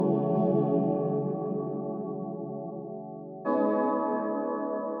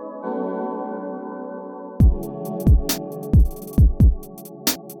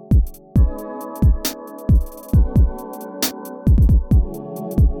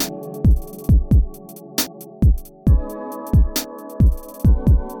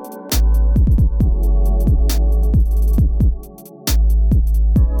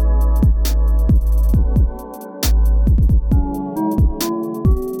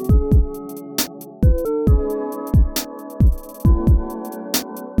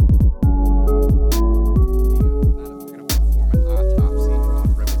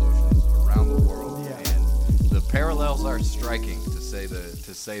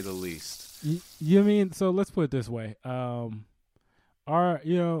say the least. You mean so? Let's put it this way. Let's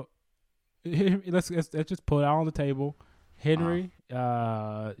just put it out on the table. Henry, you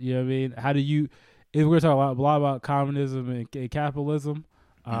know what I mean? How do you? If we're talking a lot about communism and capitalism,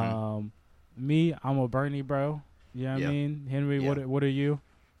 me, I'm a Bernie bro. You know what I mean? Henry, what are you?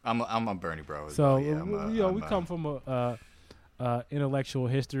 I'm a Bernie bro. So well. we come from a intellectual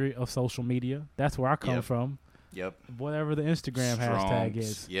history of social media. That's where I come from. Yep. Whatever the Instagram hashtag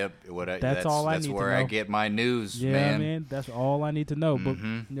is. Yep. That's all I need to know. That's where I get my news, man. Yeah, man. That's all I need to know. But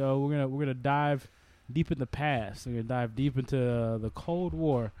we're gonna dive deep in the past. We're gonna dive deep into the Cold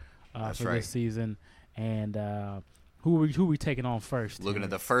War this season. And who we taking on first? Looking at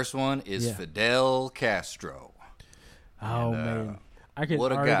the first one is Fidel Castro. Oh man,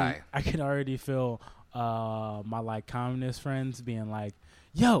 what a guy! I can already feel my communist friends being like,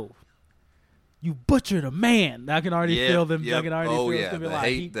 "Yo, you butchered a man." I can already feel them. I can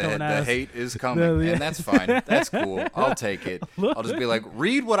already feel the hate is coming, and that's fine. That's cool. I'll take it. I'll just be like,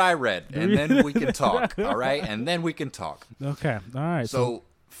 read what I read, and then we can talk. All right, and then we can talk. Okay, all right. So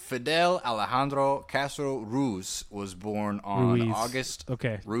Fidel Alejandro Castro Ruz was born on August.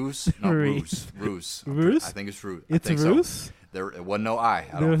 Okay. Ruz? No, Ruz. Ruz? I think it's Ruz. It's Ruz? So. There wasn't no I.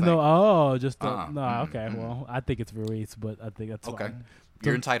 There was no. Oh, just no. Okay. Well, I think it's Ruiz, but I think that's okay. Fine.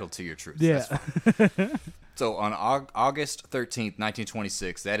 You're entitled to your truth. Yeah. So on August 13th,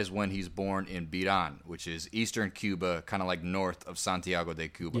 1926, that is when he's born in Biran, which is eastern Cuba, kind of like north of Santiago de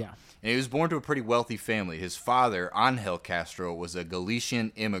Cuba. Yeah. And he was born to a pretty wealthy family. His father, Angel Castro, was a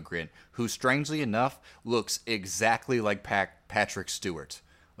Galician immigrant who, strangely enough, looks exactly like Patrick Stewart.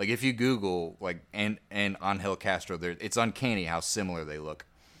 Like if you Google and Angel Castro, it's uncanny how similar they look.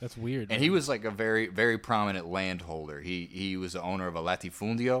 That's weird. And he was like a very, very prominent landholder. He was the owner of a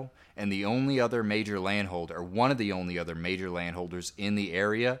latifundio, and the only other major landholder, or one of the only other major landholders in the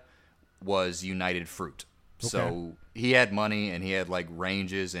area, was United Fruit. Okay. So he had money and he had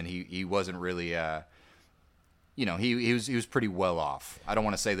ranges, and he wasn't really he was pretty well off. I don't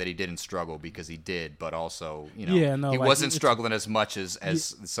want to say that he didn't struggle, because he did, but also he wasn't struggling as much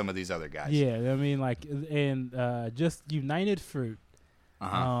as some of these other guys. Yeah, I mean just United Fruit.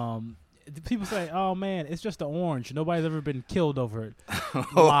 People say, "Oh man, it's just an orange. Nobody's ever been killed over it."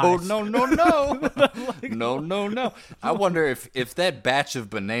 Oh no, no! I wonder if that batch of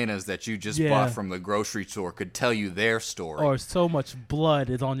bananas that you just bought from the grocery store could tell you their story. Or so much blood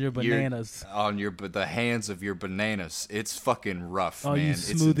is on your bananas. The hands of your bananas. It's fucking rough, man. You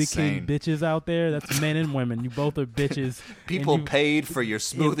Smoothie King bitches out there. That's men and women. You both are bitches. People paid for your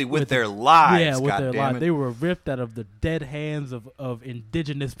smoothie with their lives. Yeah, with their lives. It. They were ripped out of the dead hands of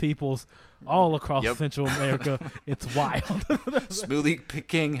indigenous peoples all across Central America. It's wild. Smoothie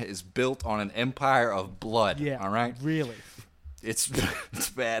King is built on an empire of blood. Yeah, all right? Really. It's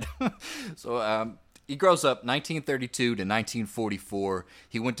bad. So he grows up 1932 to 1944.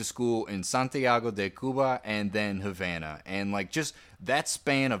 He went to school in Santiago de Cuba and then Havana. And just that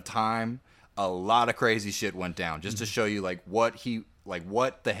span of time, a lot of crazy shit went down, just to show you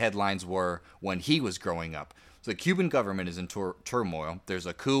what the headlines were when he was growing up. So the Cuban government is in turmoil. There's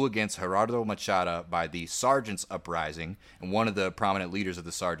a coup against Gerardo Machado by the Sergeants Uprising, and one of the prominent leaders of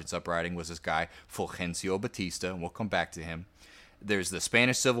the Sergeants Uprising was this guy, Fulgencio Batista, and we'll come back to him. There's the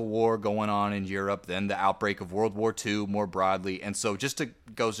Spanish Civil War going on in Europe, then the outbreak of World War II more broadly, and so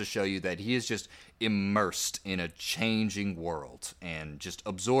goes to show you that he is just immersed in a changing world and just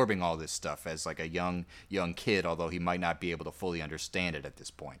absorbing all this stuff as a young kid, although he might not be able to fully understand it at this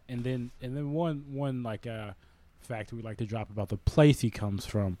point. And then one fact we'd like to drop about the place he comes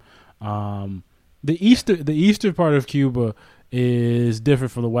from. The eastern part of Cuba is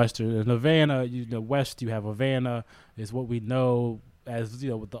different from the western. In Havana, west you have Havana is what we know as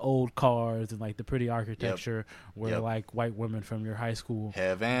with the old cars and the pretty architecture, where white women from your high school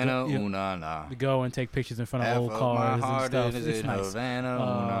go and take pictures in front of old cars and stuff. It's nice.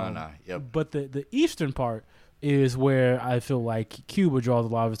 Havana, But the eastern part is where I feel like Cuba draws a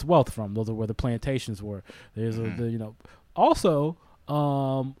lot of its wealth from. Those are where the plantations were. There's also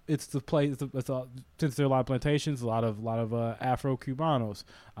it's the place. Since there are a lot of plantations, a lot of Afro-Cubanos.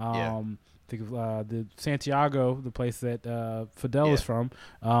 Think of the Santiago, the place that Fidel is from,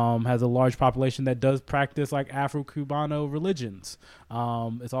 has a large population that does practice Afro-Cubano religions.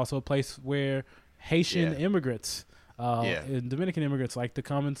 It's also a place where Haitian immigrants and Dominican immigrants like to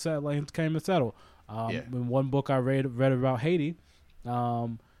come and settle. In one book I read about Haiti,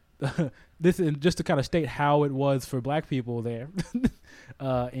 this is just to kind of state how it was for black people there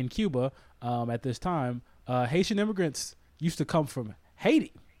in Cuba at this time. Haitian immigrants used to come from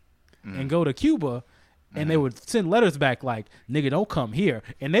Haiti and go to Cuba and they would send letters back like, "Nigga, don't come here,"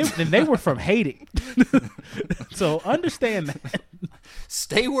 and they were from Haiti. So understand that.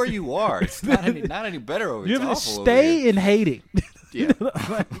 Stay where you are. It's not any better over here. You have to stay in Haiti. Yeah.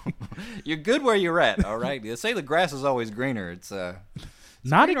 You're good where you're at, all right? They say the grass is always greener. It's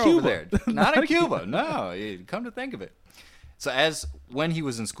not in Cuba. Over there. Not in Cuba. No, come to think of it. So when he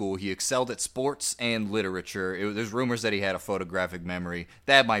was in school, he excelled at sports and literature. There's rumors that he had a photographic memory.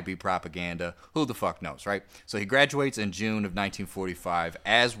 That might be propaganda. Who the fuck knows, right? So he graduates in June of 1945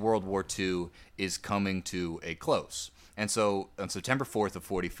 as World War II is coming to a close. And so on September 4th of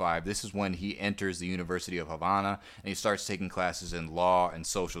 45, this is when he enters the University of Havana, and he starts taking classes in law and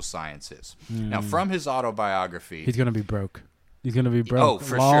social sciences. Now, from his autobiography... He's going to be broke. He's going to be broke. Oh,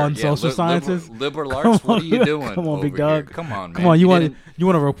 for law sure. and social sciences. Liberal arts, what are you doing? Come on, over big dog. Here? Come on, man. Come on, you want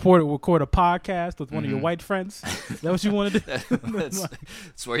to record a podcast with one of your white friends? Is that what you want to do?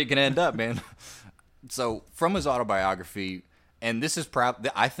 That's where you can end up, man. So from his autobiography, and this is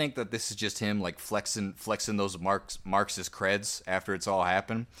I think that this is just him like flexing those Marxist creds after it's all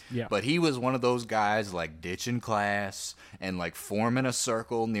happened. Yeah. But he was one of those guys like ditching class and like forming a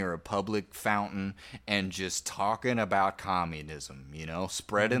circle near a public fountain and just talking about communism,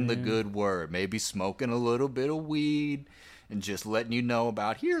 spreading the good word, maybe smoking a little bit of weed. And just letting you know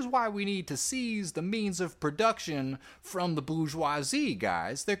about here's why we need to seize the means of production from the bourgeoisie,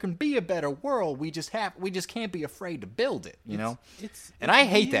 guys. There can be a better world. We just can't be afraid to build it, And I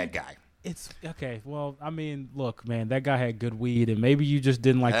hate that guy. It's okay. Well, I mean, look, man, that guy had good weed, and maybe you just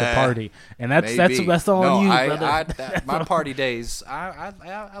didn't like the party, and that's on you, brother. My party days, I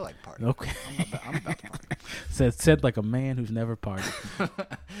like partying. Okay, I'm about to party. Said like a man who's never partied.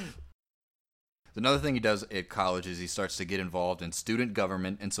 Another thing he does at college is he starts to get involved in student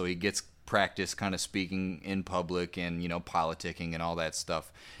government, and so he gets practice kind of speaking in public and, politicking and all that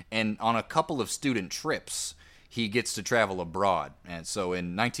stuff. And on a couple of student trips, he gets to travel abroad. And so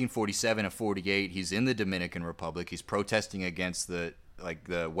in 1947 and 48, he's in the Dominican Republic. He's protesting against the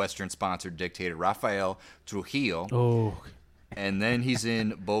Western-sponsored dictator Rafael Trujillo. Oh, and then he's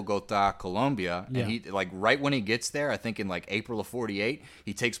in Bogota, Colombia, and Yeah. he right when he gets there, I think in April of 48,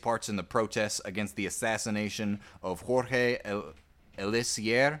 he takes parts in the protests against the assassination of Jorge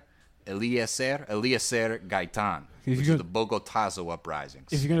Eliezer Gaitan, which is the Bogotazo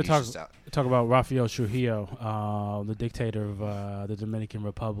uprisings. If you're going to talk about Rafael Trujillo, the dictator of the Dominican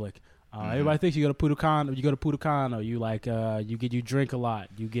Republic, everybody thinks you go to Putacano, you drink a lot,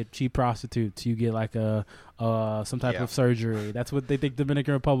 you get cheap prostitutes, you get like some type of surgery. That's what they think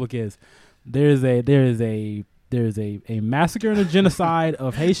Dominican Republic is. There is a massacre and a genocide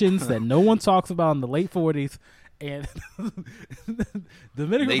of Haitians that no one talks about in the late 40s. And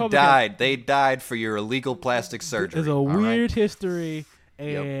Dominican Republic They died for your illegal plastic surgery. There's a weird history,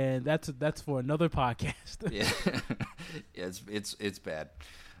 and that's for another podcast. Yeah, it's bad.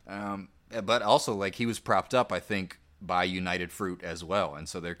 But also, he was propped up, I think, by United Fruit as well, and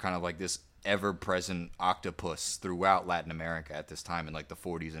so they're kind of like this ever-present octopus throughout Latin America at this time in the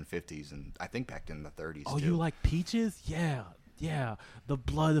 40s and 50s, and I think back in the 30s. Oh, too. You like peaches? Yeah. The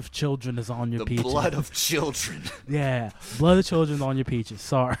blood of children is on your peaches. The blood of children. Yeah, blood of children is on your peaches.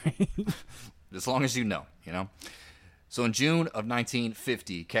 Sorry. As long as you know. So in June of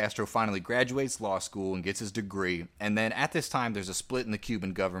 1950, Castro finally graduates law school and gets his degree. And then at this time, there's a split in the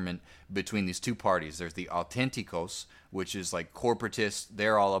Cuban government between these two parties. There's the Auténticos, which is corporatists.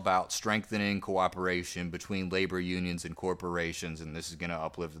 They're all about strengthening cooperation between labor unions and corporations. And this is going to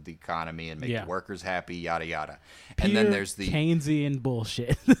uplift the economy and make the workers happy, yada, yada. And then there's the Keynesian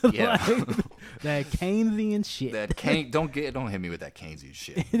bullshit. Yeah. That Keynesian shit. Don't hit me with that Keynesian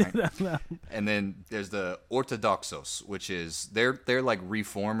shit. Right? No. And then there's the Ortodoxos, which is they're like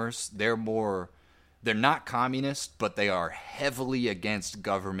reformers. They're not communist, but they are heavily against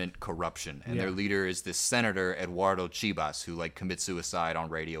government corruption. And their leader is this senator Eduardo Chibas, who commits suicide on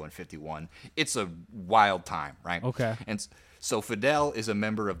radio in 51. It's a wild time, right? Okay. And so Fidel is a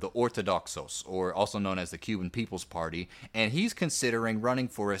member of the Ortodoxos, or also known as the Cuban People's Party, and he's considering running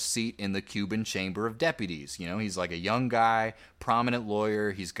for a seat in the Cuban Chamber of Deputies. He's a young guy, prominent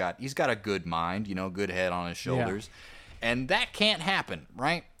lawyer. He's got a good mind, good head on his shoulders. Yeah. And that can't happen,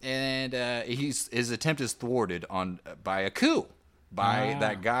 right? And his attempt is thwarted by a coup by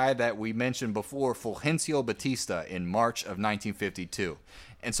that guy that we mentioned before, Fulgencio Batista, in March of 1952.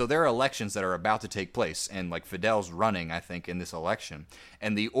 And so there are elections that are about to take place, and Fidel's running, I think, in this election.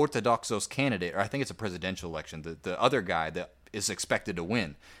 And the Ortodoxos candidate, or I think it's a presidential election, the other guy, the is expected to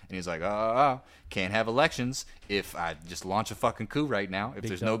win. And he's like, can't have elections if I just launch a fucking coup right now. If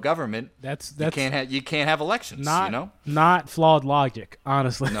there's no government, you can't have elections. Not flawed logic,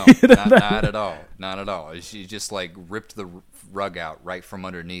 honestly. No, not at all. Not at all. She just like ripped the rug out right from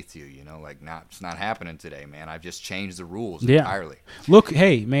underneath you. Like it's not happening today, man. I've just changed the rules entirely. Look,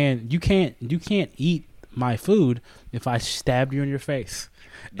 hey, man, you can't eat my food if I stabbed you in your face.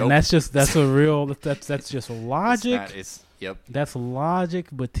 Nope. And that's just logic. Yep. That's logic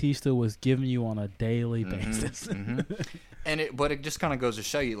Batista was giving you on a daily basis. But it just kind of goes to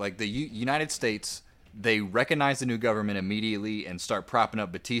show you, like, the United States, they recognize the new government immediately and start propping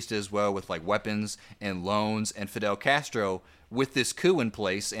up Batista as well with, like, weapons and loans, and Fidel Castro with this coup in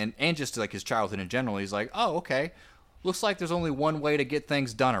place and just, like, his childhood in general. He's like, oh, okay, looks like there's only one way to get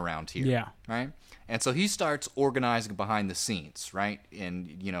things done around here. Yeah. Right? And so he starts organizing behind the scenes, right?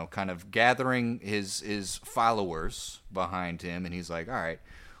 And, kind of gathering his followers behind him. And he's like, all right,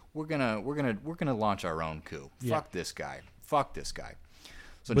 we're gonna launch our own coup. Yeah. Fuck this guy.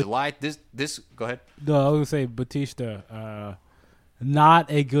 So July, this, go ahead. No, I was gonna say Batista, not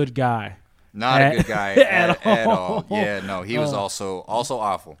a good guy. Not a good guy at all. Yeah, no, he was also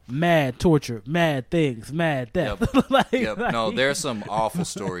awful. Mad torture, mad things, mad death. Yep. No, there's some awful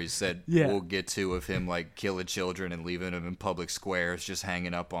stories that we'll get to of him, like, killing children and leaving them in public squares, just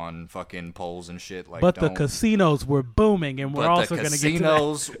hanging up on fucking poles and shit. Like, but the casinos were booming, and we're also going to get to that. The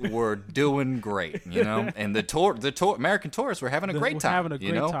casinos were doing great, and the American tourists were having a great time. Having a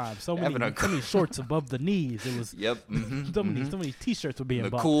great time. So many shorts above the knees. It was. Yep. So many T-shirts were being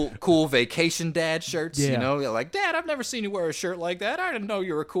bought. Cool vacation dad shirts, like, Dad, I've never seen you wear a shirt like that. I didn't know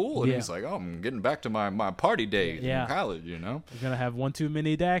you were cool. And he's like, oh, I'm getting back to my party days in college, We're gonna have one too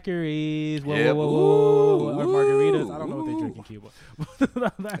many daiquiris. Whoa. Or margaritas. I don't know what they drink in Cuba.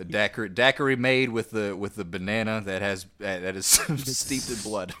 A daiquiri made with the banana that is steeped in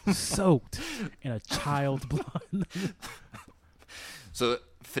blood, soaked in a child's blood. So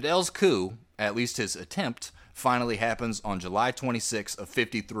Fidel's coup, at least his attempt, finally happens on July 26 of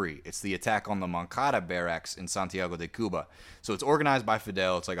 53. It's the attack on the Moncada barracks in Santiago de Cuba. So it's organized by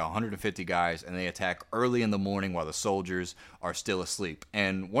Fidel. It's like 150 guys, and they attack early in the morning while the soldiers are still asleep.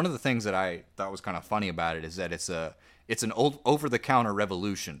 And one of the things that I thought was kind of funny about it is that it's an over-the-counter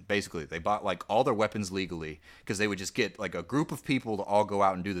revolution. Basically, they bought, like, all their weapons legally because they would just get, like, a group of people to all go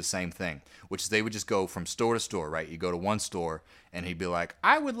out and do the same thing, which is they would just go from store to store, right? You go to one store, and he'd be like,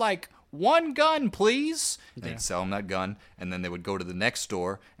 I would like one gun, please. And they'd sell them that gun, and then they would go to the next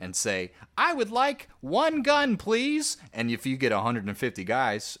store and say, I would like one gun, please. And if you get 150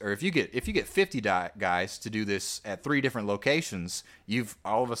 guys, or if you get 50 guys to do this at 3 different locations, you've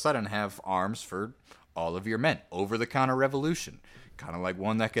all of a sudden have arms for all of your men. Over-the-counter revolution. Kind of like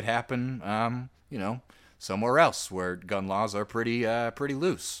one that could happen, somewhere else where gun laws are pretty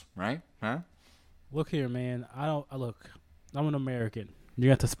loose, right? Huh? Look here, man. I'm an American. You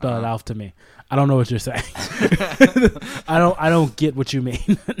have to spell it out to me. I don't know what you're saying. I don't get what you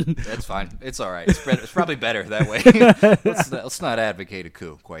mean. That's fine. It's all right. It's probably better that way. Let's not advocate a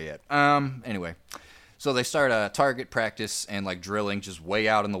coup quite yet. Anyway, so they start a target practice and, like, drilling just way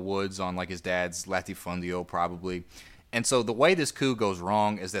out in the woods on, like, his dad's latifundio probably. And so the way this coup goes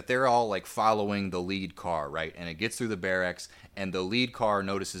wrong is that they're all, like, following the lead car, right? And it gets through the barracks, and the lead car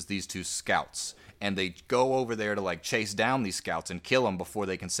notices these 2 scouts. And they go over there to, like, chase down these scouts and kill them before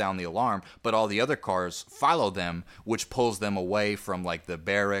they can sound the alarm. But all the other cars follow them, which pulls them away from, like, the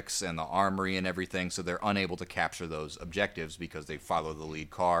barracks and the armory and everything. So they're unable to capture those objectives because they follow the lead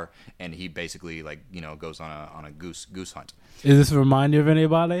car. And he basically, like, goes on a goose hunt. Is this a reminder of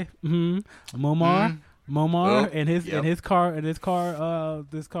anybody? Momar? Momar and his car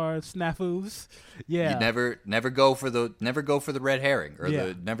snafus. Yeah. You never go for the red herring or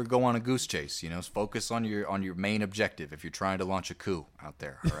never go on a goose chase. Focus on your main objective if you're trying to launch a coup out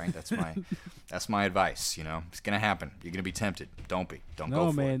there. All right, that's my advice. It's gonna happen. You're gonna be tempted. Don't go for it.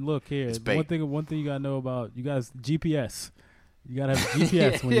 No, man. Look here. One thing you gotta know about you guys, GPS. You gotta have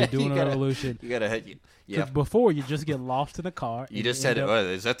GPS when you're doing a revolution. You gotta hit. Because before you just get lost in a car. You just had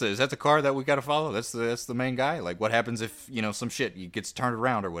is that the car that we gotta follow? That's the main guy. Like, what happens if some shit gets turned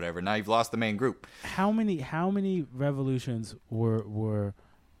around or whatever? Now you've lost the main group. How many revolutions were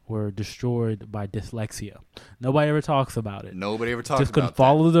destroyed by dyslexia? Nobody ever talks about it. Nobody ever talks about it. Just couldn't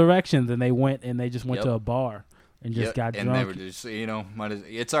follow the directions, and they just went to a bar. And just got drunk. And they were just,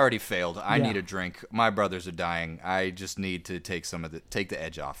 it's already failed. I need a drink. My brothers are dying. I just need to take the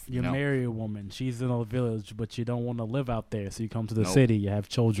edge off. You marry a woman. She's in a village, but you don't want to live out there, so you come to the city. You have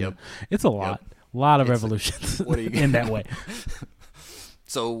children. It's a lot. A lot of revolutions in that way.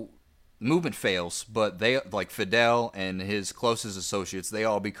 So movement fails, but they, like Fidel and his closest associates, they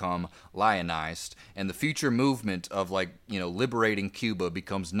all become lionized, and the future movement of, like, liberating Cuba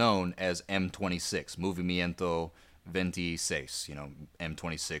becomes known as M26, Movimiento 26,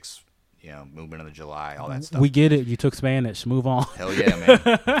 M26, Movement of the July, all that stuff. We get it. You took Spanish. Move on. Hell yeah,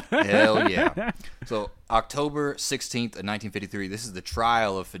 man. Hell yeah. So October 16th of 1953, this is the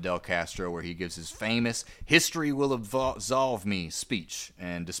trial of Fidel Castro, where he gives his famous "History will absolve me" speech.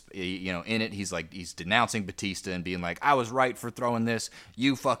 And, in it, he's denouncing Batista and being like, I was right for throwing this.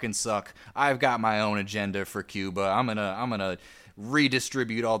 You fucking suck. I've got my own agenda for Cuba. I'm gonna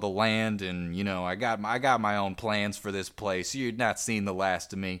redistribute all the land, and I got my own plans for this place. You're not seeing the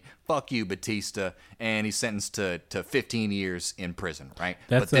last of me. Fuck you, Batista. And he's sentenced to 15 years in prison, right?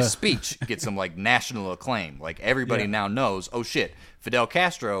 But this speech gets him like national acclaim. Like everybody now knows, oh shit, Fidel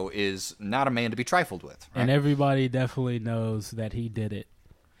Castro is not a man to be trifled with, right? And everybody definitely knows that he did it.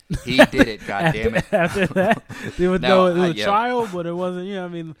 He did it, goddammit. After that, it was a trial, but it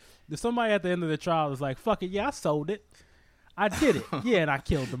wasn't. If somebody at the end of the trial was like, "Fuck it, yeah, I sold it. I did it. Yeah, and I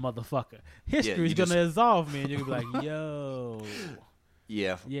killed the motherfucker. History's gonna absolve me," and you're gonna be like, "Yo,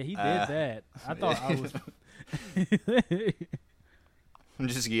 yeah, he did that." I thought I was.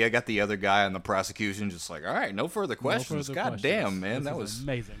 I got the other guy on the prosecution, just like, all right, no further questions. God damn, man, that was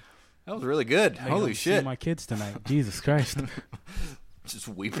amazing. That was really good. Holy shit! See my kids tonight. Jesus Christ. Just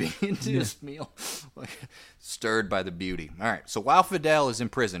weeping into his meal, stirred by the beauty. All right, so while Fidel is in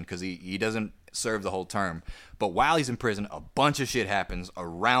prison, because he doesn't serve the whole term, but while he's in prison, a bunch of shit happens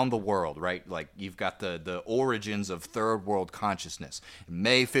around the world, right? Like, you've got the origins of third world consciousness. In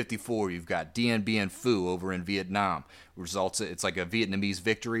May 54, you've got Dien Bien Phu over in Vietnam. It's like a Vietnamese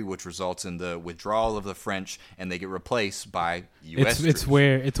victory, which results in the withdrawal of the French, and they get replaced by U.S. troops.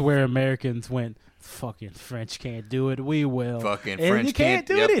 It's where Americans went, fucking French can't do it, we will. Fucking and French you can't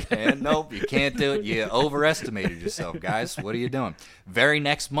do it. And nope, you can't do it. You overestimated yourself, guys. What are you doing? Very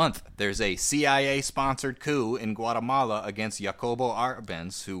next month, there's a CIA-sponsored coup in Guatemala against Jacobo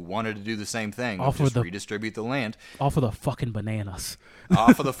Arbenz, who wanted to do the same thing, redistribute the land. Off of the fucking bananas.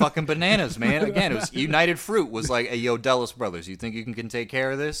 Off of the fucking bananas, man. Again, it was United Fruit was like, hey, yo, Dulles Brothers, you think you can take care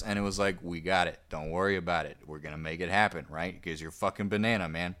of this? And it was like, we got it. Don't worry about it. We're going to make it happen, right? Because you're fucking banana,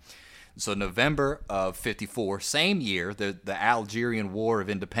 man. So November of 54, same year, the Algerian War of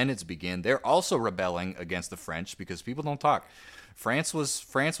Independence began. They're also rebelling against the French because people don't talk. France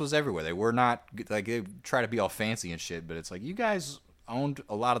was everywhere. They were not, like, they try to be all fancy and shit, but it's like, you guys owned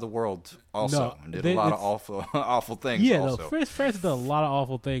a lot of the world also and did a lot of awful things also. No, France did a lot of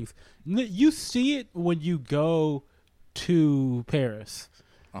awful things. You see it when you go to Paris.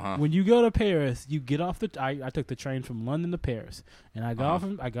 Uh-huh. When you go to Paris, you get off I took the train from London to Paris, and I got off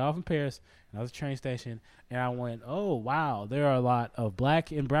in Paris, and I was at the train station, and I went, oh wow, there are a lot of black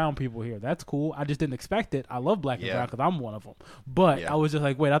and brown people here. That's cool. I just didn't expect it. I love black and brown because I'm one of them. But I was just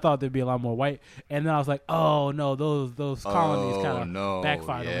like, wait, I thought there'd be a lot more white, and then I was like, oh no, those colonies kind of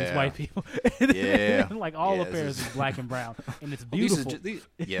backfired on these white people. And like all of Paris is black and brown, and it's beautiful.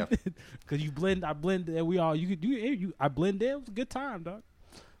 Because you blend, I blend, and we all I blend in. It was a good time, dog.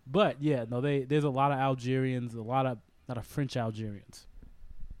 But there's a lot of Algerians, a lot of French Algerians.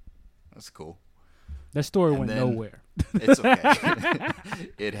 That's cool. That story went nowhere. It's okay.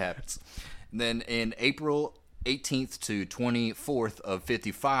 It happens. And then in April 18th to 24th of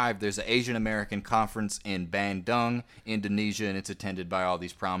 55, there's an Asian American conference in Bandung, Indonesia, and it's attended by all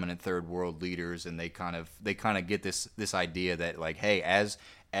these prominent third world leaders, and they kind of get this idea that, like, hey, as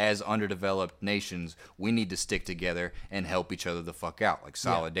underdeveloped nations, we need to stick together and help each other the fuck out, like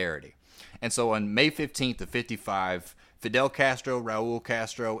solidarity. And so on May 15th of 55, Fidel Castro, Raul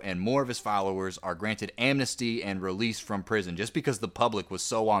Castro, and more of his followers are granted amnesty and released from prison just because the public was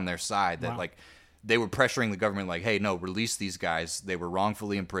so on their side that like they were pressuring the government like, hey, no, release these guys. They were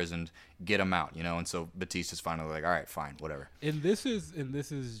wrongfully imprisoned. Get them out, And so Batista's finally like, all right, fine, whatever. And this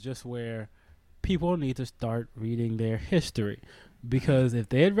is just where people need to start reading their history. Because if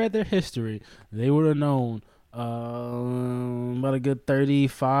they had read their history, they would have known about a good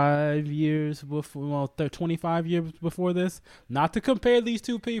 35 years before, 25 years before this. Not to compare these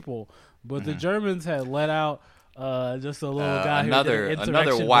two people, but the Germans had let out just a little guy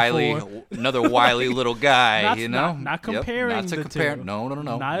another wily little guy, Not comparing the two. No.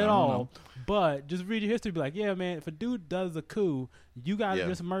 Not at all. But just read your history, be like, yeah, man, if a dude does a coup, you gotta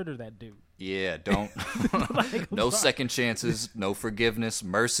just murder that dude. Yeah, don't. No second chances, no forgiveness.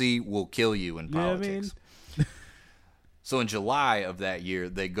 Mercy will kill you in politics. So in July of that year,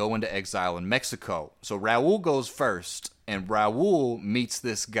 they go into exile in Mexico. So Raul goes first, and Raul meets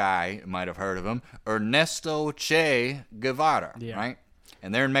this guy, you might have heard of him, Ernesto Che Guevara, right?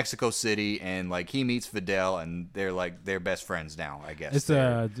 and they're in Mexico City, and like he meets Fidel, and they're best friends now, I guess. It's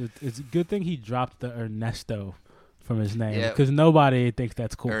a good thing he dropped the Ernesto from his name, Yeah. because nobody thinks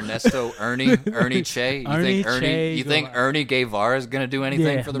that's cool. Ernesto, Ernie Che. You think Ernie Guevara is gonna do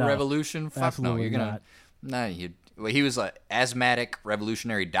anything for the revolution? Fuck absolutely no, you're gonna. Nah, he was an asthmatic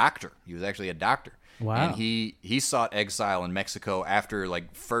revolutionary doctor. He was actually a doctor. Wow. And he sought exile in Mexico after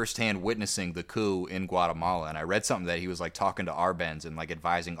like firsthand witnessing the coup in Guatemala. And I read something that he was like talking to Arbenz and like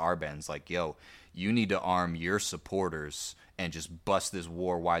advising Arbenz, like, yo, you need to arm your supporters and just bust this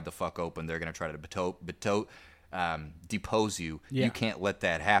war wide the fuck open. They're gonna try to depose you. Yeah. You can't let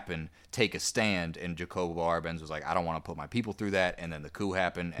that happen. Take a stand. And Jacobo Arbenz was like, I don't want to put my people through that. And then the coup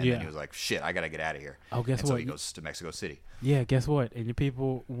happened, and then he was like, shit, I gotta get out of here. Oh, guess and what? So he goes to Mexico City. Yeah, guess what? And your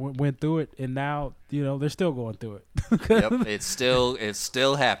people went through it, and now they're still going through it. Yep, it's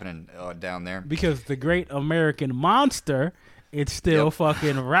still happening down there. Because the great American monster, it's still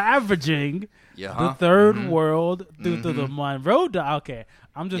fucking ravaging the third world through the Monroe. Okay,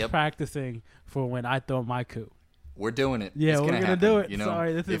 I'm just practicing for when I throw my coup. We're doing it. Yeah, it's we're gonna happen. do it. You know,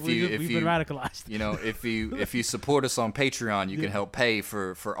 Sorry, we've been radicalized. You know, if you support us on Patreon, you can help pay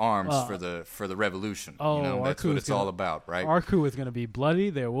for arms for the revolution. Oh, that's what it's all about, right? Our coup is gonna be bloody.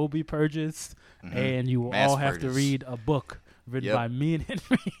 There will be purges, and you will all have to read a book written by me and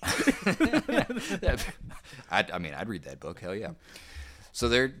Henry. I'd read that book. Hell yeah. So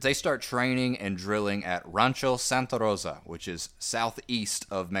they start training and drilling at Rancho Santa Rosa, which is southeast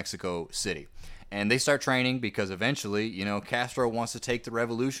of Mexico City. And they start training because eventually, Castro wants to take the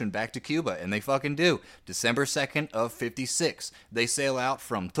revolution back to Cuba, and they fucking do. December 2nd of 56, they sail out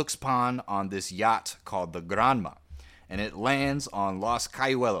from Tuxpan on this yacht called the Granma, and it lands on Los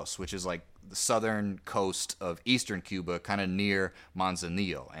Cayuelos, which is like the southern coast of eastern Cuba, kind of near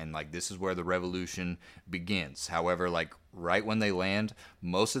Manzanillo, and like this is where the revolution begins. However, like right when they land,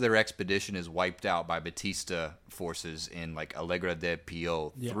 most of their expedition is wiped out by Batista forces in like Alegre de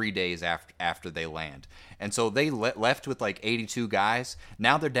Pio 3 days after they land. And so they left with like 82 guys.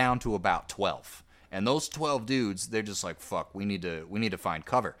 Now they're down to about 12. And those 12 dudes, they're just like, fuck, we need to find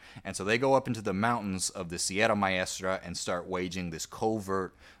cover. And so they go up into the mountains of the Sierra Maestra and start waging this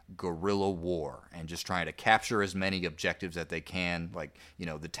covert guerrilla war and just trying to capture as many objectives that they can, like,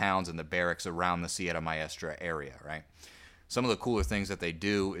 the towns and the barracks around the Sierra Maestra area, right? Some of the cooler things that they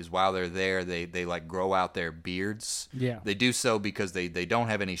do is while they're there, they like grow out their beards. Yeah. They do so because they don't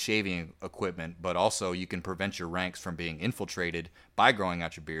have any shaving equipment, but also you can prevent your ranks from being infiltrated by growing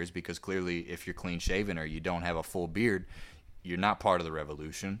out your beards, because clearly if you're clean shaven or you don't have a full beard, you're not part of the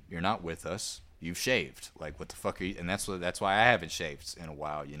revolution. You're not with us. You've shaved. Like, what the fuck are you? And that's why I haven't shaved in a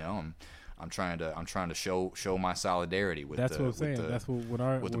while. I'm trying to show my solidarity with. That's what I'm saying. That's what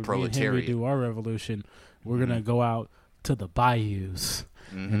when the me proletariat. and Henry do our revolution, we're gonna go out to the bayous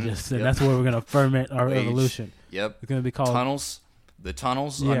and that's where we're gonna ferment our revolution. Yep. It's gonna be called tunnels. The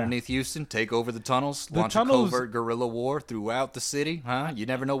tunnels underneath Houston, take over the tunnels, launch a covert guerrilla war throughout the city. Huh? You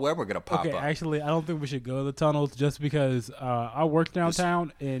never know where we're gonna pop up. Actually, I don't think we should go to the tunnels just because I work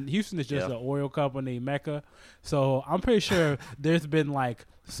downtown, and Houston is just an oil company mecca. So I'm pretty sure there's been like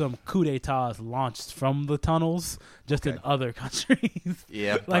some coup d'etats launched from the tunnels just in other countries.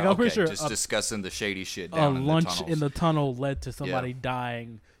 Yeah, like I'm pretty sure just discussing the shady shit down in the tunnels. A lunch in the tunnel led to somebody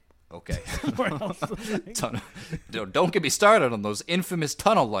dying. Okay. Don't get me started on those infamous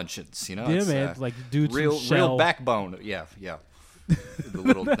tunnel luncheons. Yeah, man. Like dudes real backbone. Yeah.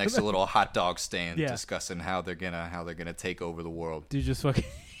 Next to a little hot dog stand, discussing how they're gonna take over the world. Dude, just fucking.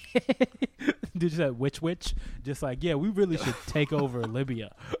 Did you say witch? Just like, we really should take over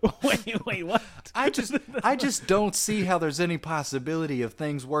Libya. Wait, what? I just don't see how there's any possibility of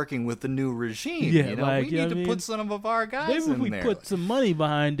things working with the new regime. Yeah, we need to put some of our guys maybe in we there. Put some money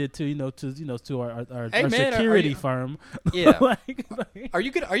behind it to our Hey, man, security firm. Yeah. Are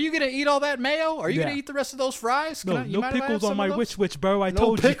you gonna eat all that mayo? Are you gonna eat the rest of those fries? No pickles on my witch, bro. I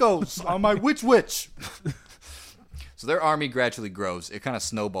told you. No pickles on my witch. So their army gradually grows. It kind of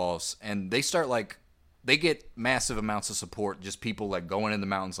snowballs, and they start they get massive amounts of support. Just people like going in the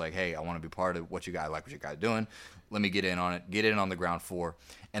mountains, like, hey, I want to be part of what you guys like, what you guys doing. Let me get in on it. Get in on the ground floor,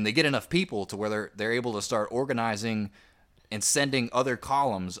 and they get enough people to where they're able to start organizing and sending other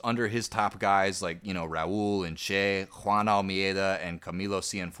columns under his top guys, like Raúl and Che, Juan Almeida, and Camilo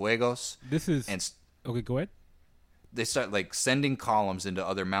Cienfuegos. Okay. Go ahead. They start sending columns into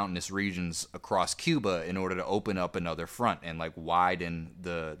other mountainous regions across Cuba in order to open up another front and widen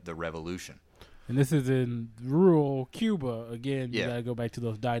the revolution. and this is in rural Cuba. Again, you Yeah. gotta go back to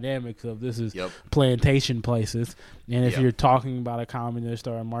those dynamics of this is Yep. plantation places, and if Yep. you're talking about a communist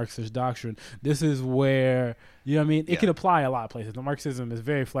or a Marxist doctrine, this is where you know what I mean. It Yeah. can apply a lot of places. The Marxism is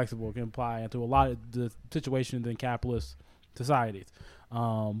very flexible. It can apply to a lot of the situations in capitalist societies.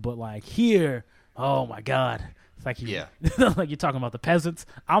 But like here, oh my God. It's like Yeah. like you're talking about the peasants.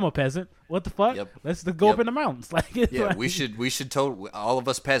 I'm a peasant. What the fuck? Yep. Let's just go up Yep. in the mountains. Like, it's Yeah, like, we should all of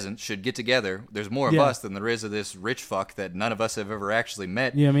us peasants should get together. There's more of Yeah. us than there is of this rich fuck that none of us have ever actually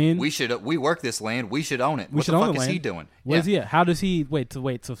met. You know what I mean? We work this land. We should own it. What should the own fuck the is he land. doing? What yeah. is he? How does he wait?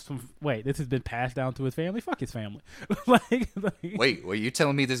 This has been passed down to his family. Fuck his family. like, Wait, you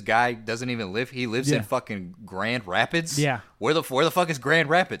telling me this guy doesn't even live? He lives Yeah. in fucking Grand Rapids. Yeah. Where the fuck is Grand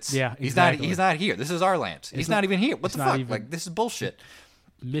Rapids? Yeah, He's exactly. not here. This is our land. He's not even here. What it's the not fuck? even- Like this is bullshit.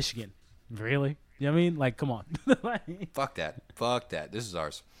 Michigan, really? You know what I mean? Like, come on. Like, Fuck that. Fuck that. This is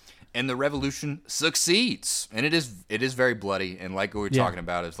ours. And the revolution succeeds. And it is very bloody. And like we were Yeah. talking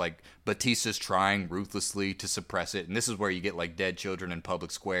about, it's like Batista's trying ruthlessly to suppress it. And this is where you get like dead children in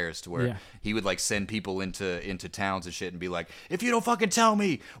public squares to where Yeah. he would like send people into towns and shit and be like, if you don't fucking tell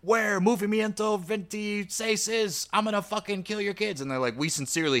me where Movimiento 26 is, I'm gonna fucking kill your kids. And they're like, we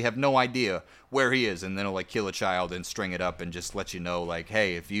sincerely have no idea where he is. And then he'll like kill a child and string it up and just let you know like,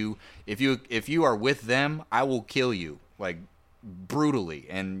 hey, if you are with them, I will kill you. Like brutally,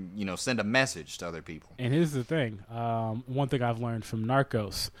 and send a message to other people. and here's the thing. One thing I've learned from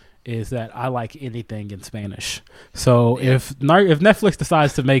Narcos is that I like anything in Spanish. So if Netflix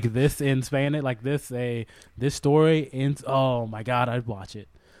decides to make this in Spanish, like this story in, oh my God, I'd watch it.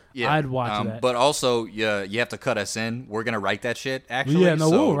 Yeah, I'd watch that. But also, you have to cut us in. We're gonna write that shit. Actually, Yeah, no,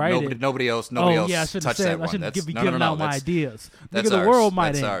 so we'll write it. Nobody else I shouldn't touch say that I one. shouldn't That's be no, giving out my that's, ideas. That's Nigga, ours. the world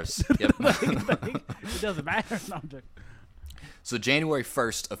might That's end. ours. Yep. It doesn't matter. No, I'm joking. So January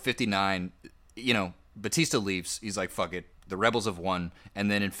 1st of 59, Batista leaves. He's like, fuck it. The rebels have won.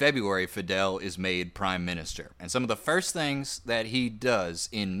 And then in February, Fidel is made prime minister. And some of the first things that he does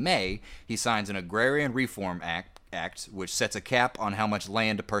in May, he signs an Agrarian Reform Act, which sets a cap on how much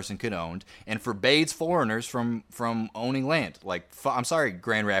land a person could own and forbids foreigners from owning land. Like, I'm sorry,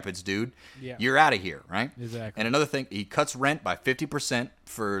 Grand Rapids, dude. Yeah. You're out of here, right? Exactly. And another thing, he cuts rent by 50%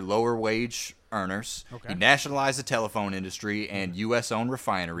 for lower wage earners. Okay. He nationalized the telephone industry and U.S.-owned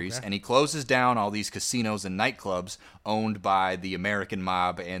refineries, and he closes down all these casinos and nightclubs owned by the American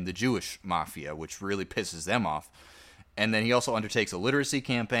mob and the Jewish mafia, which really pisses them off. And then he also undertakes a literacy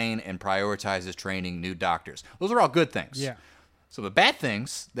campaign and prioritizes training new doctors. Those are all good things. Yeah. So the bad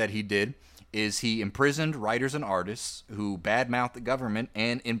things that he did is he imprisoned writers and artists who badmouthed the government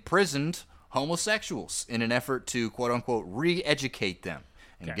and imprisoned homosexuals in an effort to, quote-unquote, re-educate them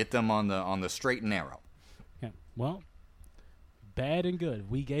and get them on the straight and narrow. Yeah. Well, bad and good.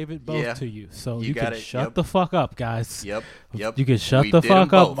 We gave it both to you. So you got can it. shut Yep. the fuck up, guys. Yep. You can shut We the did 'em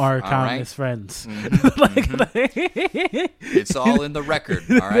fuck up, both, our all communist right? friends. Like, It's all in the record,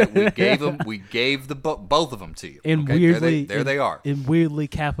 all right? We gave both of them to you. and okay? weirdly, there they are. In weirdly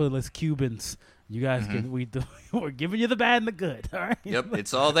capitalist Cubans, you guys Mm-hmm. we're giving you the bad and the good. All right. Yep,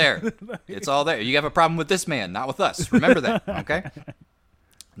 it's all there. It's all there. You have a problem with this man, not with us. Remember that, okay?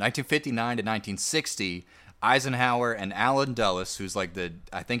 1959 to 1960, Eisenhower and Allen Dulles, who's like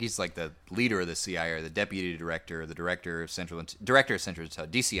I think he's like the leader of the CIA, or the deputy director, or the director of Central Intelligence,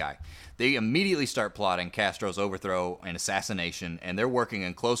 DCI. They immediately start plotting Castro's overthrow and assassination, and they're working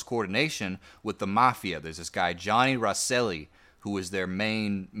in close coordination with the mafia. There's this guy Johnny Rosselli, who is their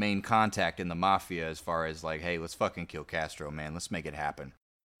main contact in the mafia as far as like, hey, let's fucking kill Castro, man. Let's make it happen.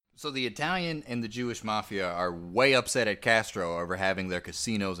 So the Italian and the Jewish mafia are way upset at Castro over having their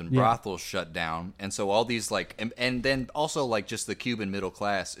casinos and brothels shut down. And so all these like, and then also like just the Cuban middle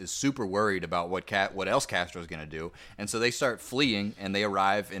class is super worried about what else Castro's going to do. And so they start fleeing and they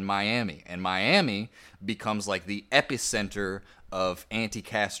arrive in Miami. And Miami becomes like the epicenter of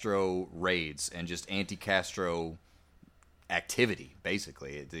anti-Castro raids and just anti-Castro activity,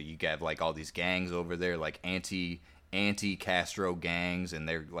 basically. You have like all these gangs over there, like anti-Castro gangs, and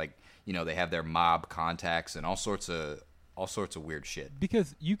they're like, they have their mob contacts and all sorts of weird shit.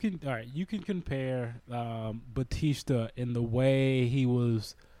 Because you can compare Batista in the way he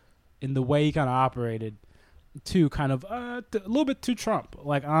kind of operated to kind of a little bit to Trump.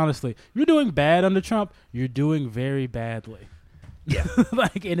 Like, honestly, you're doing bad under Trump, you're doing very badly. Yeah.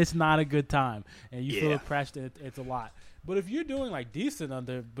 And it's not a good time, and you feel oppressed. It's a lot. But if you're doing like decent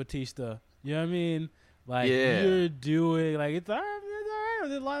under Batista, you know what I mean? Like, you're doing like it's all right.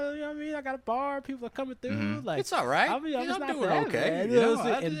 There's a lot of, you know what I mean? I got a bar, people are coming through. Mm-hmm. Like, it's all right. I'm doing bad, okay. man. You know,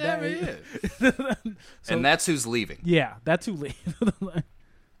 So, and that's who's leaving. yeah, that's who leave.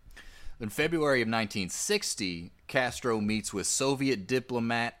 In February of 1960, Castro meets with Soviet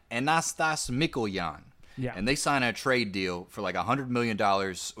diplomat Anastas Mikoyan. Yeah. And they sign a trade deal for like $100 million,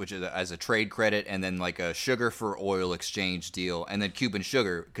 which is as a trade credit, and then like a sugar for oil exchange deal, and then Cuban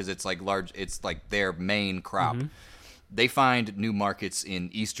sugar because it's like their main crop. They find new markets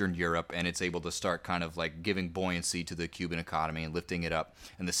in Eastern Europe, and it's able to start kind of like giving buoyancy to the Cuban economy and lifting it up.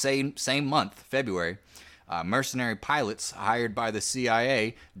 In the same month, February, mercenary pilots hired by the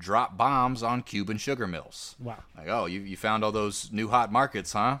CIA drop bombs on Cuban sugar mills. Wow. Like, oh, you found all those new hot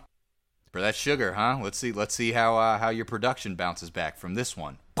markets, huh? For that sugar, huh? Let's see how your production bounces back from this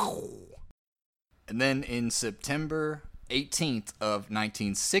one. And then in September 18th of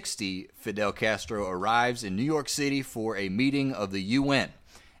 1960, Fidel Castro arrives in New York City for a meeting of the UN.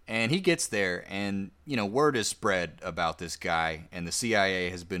 And he gets there, and, word is spread about this guy, and the CIA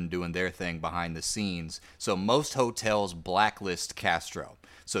has been doing their thing behind the scenes. So most hotels blacklist Castro.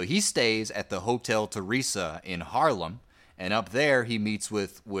 So he stays at the Hotel Teresa in Harlem, and up there he meets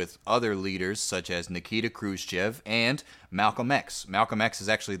with other leaders such as Nikita Khrushchev and Malcolm X. Malcolm X is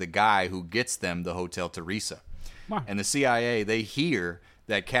actually the guy who gets them the Hotel Teresa. Wow. And the CIA, they hear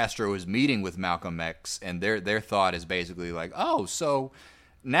that Castro is meeting with Malcolm X, and their thought is basically like, oh, so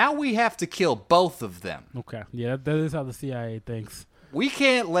now we have to kill both of them. Okay. Yeah, that is how the CIA thinks. We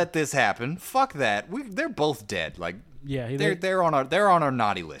can't let this happen. Fuck that. They're both dead. Like, yeah, they're on our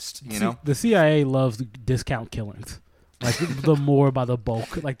naughty list. The CIA loves discount killings. Like the more by the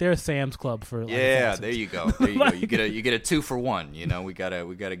bulk, like they're a Sam's Club for. Like, yeah, there you go. There you go. You get a 2 for 1. We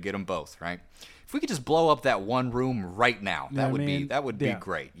gotta get them both, right? If we could just blow up that one room right now, that would be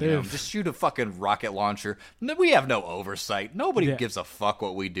great. Just shoot a fucking rocket launcher. We have no oversight. Nobody gives a fuck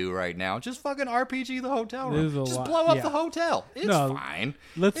what we do right now. Just fucking RPG the hotel room. Just blow up the hotel. It's fine.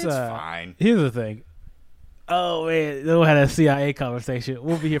 It's fine. Here's the thing. Oh man, we had a CIA conversation.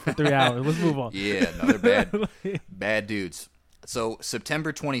 We'll be here for 3 hours. Let's move on. Yeah, no, they're bad dudes. So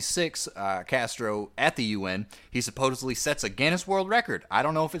September 26, Castro at the UN, he supposedly sets a Guinness World Record. I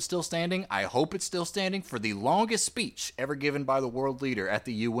don't know if it's still standing. I hope it's still standing for the longest speech ever given by the world leader at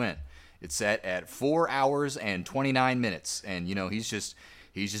the UN. It's set at 4 hours and 29 minutes, and he's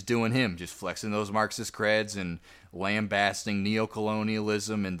just doing him, just flexing those Marxist creds and lambasting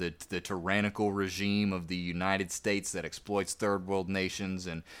neocolonialism and the tyrannical regime of the United States that exploits third world nations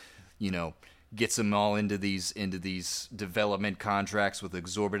and, gets them all into these development contracts with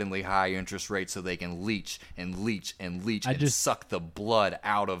exorbitantly high interest rates so they can leech and suck the blood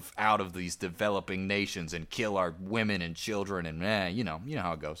out of these developing nations and kill our women and children and you know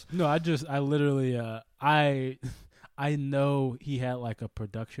how it goes. No, I literally I know he had like a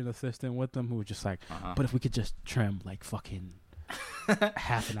production assistant with him who was just like, but if we could just trim like fucking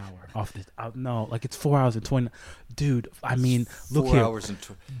half an hour off this. No, like it's 4 hours and 20. Dude, I mean, look here. 4 hours and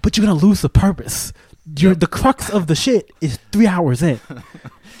but you're going to lose the purpose. The crux of the shit is 3 hours in.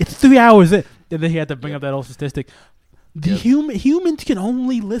 It's 3 hours in. And then he had to bring up that old statistic. The humans can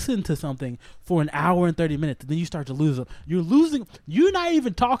only listen to something for an hour and 30 minutes. And then you start to lose them. You're not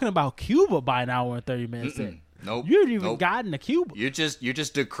even talking about Cuba by an hour and 30 minutes in. Nope. You haven't even gotten to Cuba. You're just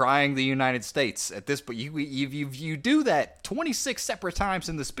decrying the United States at this point. You do that 26 separate times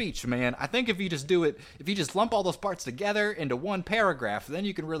in the speech, man. I think if you just lump all those parts together into one paragraph, then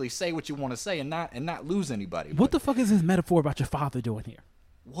you can really say what you want to say and not lose anybody. What the fuck is this metaphor about your father doing here?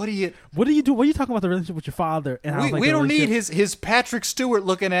 What do you do? What are you talking about the relationship with your father? And we don't need his Patrick Stewart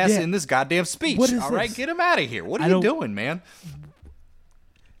looking ass in this goddamn speech. All right, get him out of here. What are you doing, man?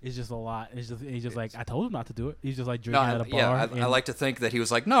 It's just a lot. He's just like, I told him not to do it. He's just like drinking at a bar. Yeah, I like to think that he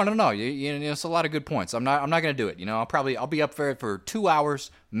was like, no. It's a lot of good points. I'm not gonna do it. I'll be up for 2 hours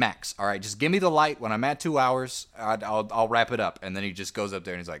max. All right, just give me the light when I'm at 2 hours. I'll wrap it up. And then he just goes up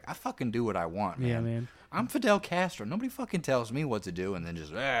there and he's like, I fucking do what I want, man. Yeah, man. I'm Fidel Castro. Nobody fucking tells me what to do. And then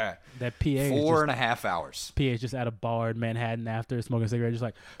just that PA 4.5 hours. PA is just at a bar in Manhattan after smoking a cigarette, just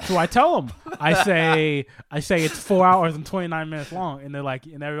like. So I tell them, I say it's 4 hours and 29 minutes long, and they're like,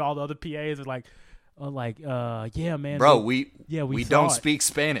 and all the other PAs are like, yeah, man, bro, we don't it. speak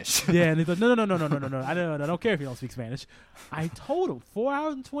Spanish. Yeah, and he's like, no. I don't care if you don't speak Spanish. I told him 4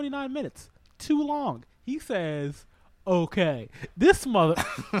 hours and 29 minutes, too long. He says, okay, this mother.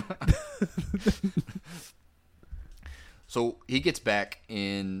 So he gets back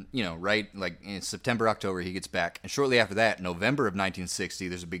in, in September, October, he gets back. And shortly after that, November of 1960,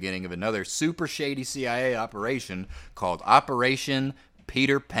 there's a beginning of another super shady CIA operation called Operation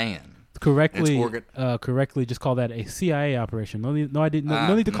Peter Pan. Correctly, just call that a CIA operation. No need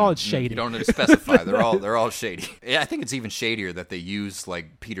to call it shady. You don't need to specify. They're all shady. Yeah, I think it's even shadier that they use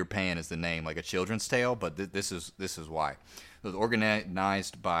like Peter Pan as the name, like a children's tale. But this is why. It was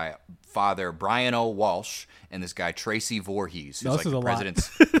organized by Father Brian O. Walsh and this guy Tracy Voorhees, who's like the president's.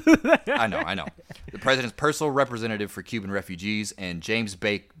 I know. The president's personal representative for Cuban refugees, and James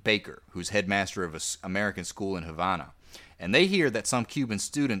Baker, who's headmaster of an American school in Havana. And they hear that some Cuban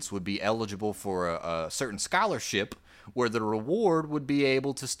students would be eligible for a certain scholarship where the reward would be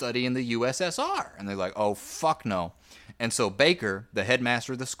able to study in the USSR. And they're like, oh, fuck no. And so Baker, the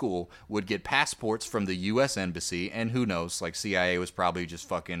headmaster of the school, would get passports from the U.S. Embassy, and who knows, like CIA was probably just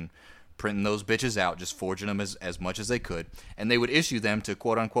fucking printing those bitches out, just forging them as much as they could. And they would issue them to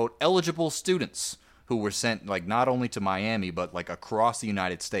quote-unquote eligible students who were sent like not only to Miami, but like across the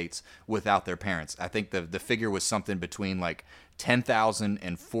United States without their parents. I think the figure was something between like 10,000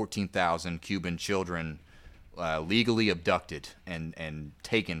 and 14,000 Cuban children legally abducted and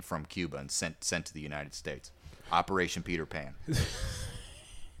taken from Cuba and sent to the United States. Operation Peter Pan.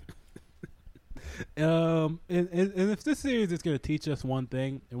 And if this series is going to teach us one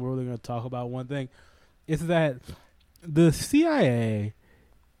thing, and we're really going to talk about one thing, it's that the CIA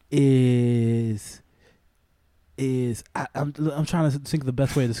I'm trying to think of the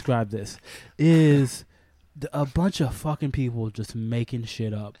best way to describe this, is a bunch of fucking people just making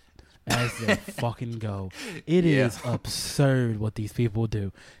shit up as they fucking go. It is absurd what these people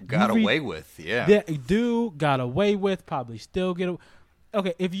do. Got away with, yeah. They got away with, probably still get away.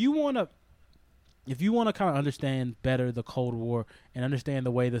 Okay, if you want to kind of understand better the Cold War and understand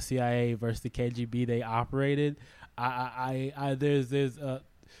the way the CIA versus the KGB they operated, there's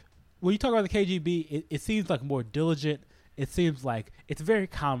when you talk about the KGB, it seems like more diligent. It seems like it's very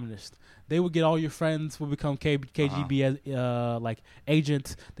communist. They would get all your friends would become KGB like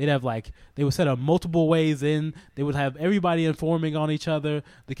agents. They would set up multiple ways in. They would have everybody informing on each other.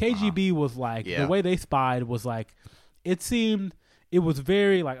 The KGB was like the way they spied was like, it seemed it was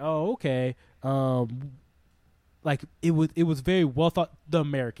very like, oh, okay. Like it was very well thought. The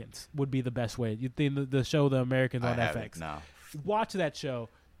Americans would be the best way. You think the show The Americans on FX? No. Watch that show.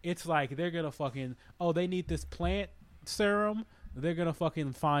 It's like they're gonna fucking they need this plant serum. They're gonna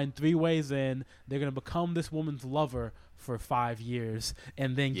fucking find 3 ways in. They're gonna become this woman's lover for 5 years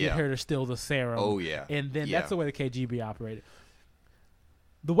and then get her to steal the serum. Oh yeah. And then that's the way the KGB operated.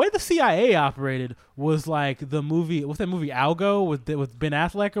 The way the CIA operated was like the movie. What's that movie Algo with Ben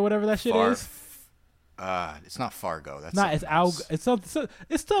Affleck or whatever that shit is? It's not Fargo. That's not. It's Algo.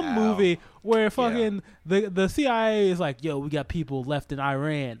 It's some movie where fucking the CIA is like, yo, we got people left in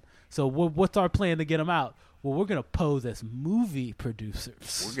Iran. So what's our plan to get them out? Well, we're gonna pose as movie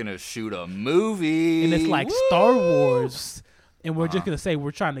producers. We're gonna shoot a movie, and it's like Star Wars. And we're just going to say we're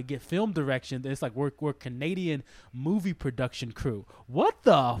trying to get film direction. It's like we're Canadian movie production crew. What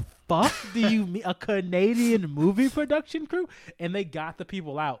the fuck do you mean? A Canadian movie production crew? And they got the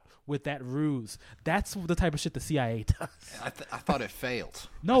people out with that ruse. That's the type of shit the CIA does. I thought it failed.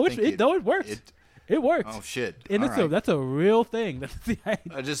 No, it works. It works. Oh shit! And that's a real thing. That's the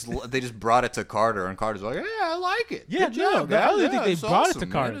they just brought it to Carter, and Carter's like, "Yeah, I like it." Yeah, I don't think they brought it to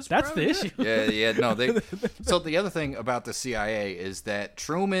Carter. That's the issue. Yeah. No, So the other thing about the CIA is that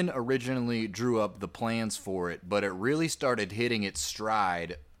Truman originally drew up the plans for it, but it really started hitting its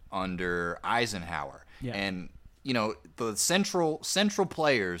stride under Eisenhower. Yeah. And the central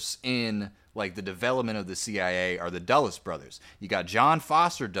players in like the development of the CIA are the Dulles brothers. You got John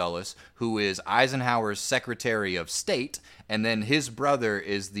Foster Dulles, who is Eisenhower's Secretary of State, and then his brother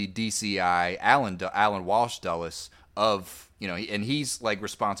is the DCI Alan Walsh Dulles and he's like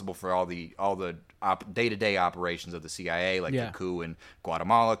responsible for all the day-to-day operations of the CIA, like the coup in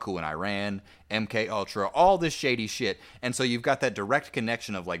Guatemala, coup in Iran, MK Ultra, all this shady shit. And so you've got that direct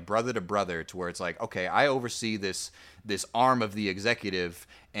connection of like brother to brother to where it's like, okay, I oversee this arm of the executive,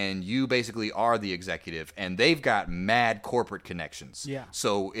 and you basically are the executive, and they've got mad corporate connections. Yeah.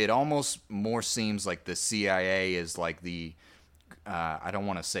 So it almost more seems like the CIA is like the, I don't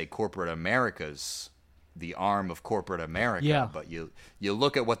want to say corporate America's, the arm of corporate America, but you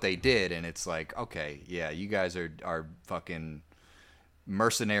look at what they did, and it's like, okay, yeah, you guys are fucking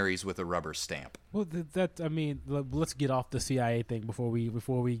mercenaries with a rubber stamp. Well, let's get off the CIA thing before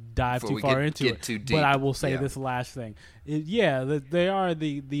we dive too far into it. Too deep. But I will say this last thing. They are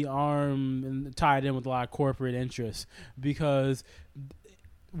the arm and tied in with a lot of corporate interests, because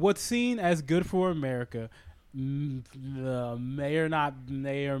what's seen as good for America may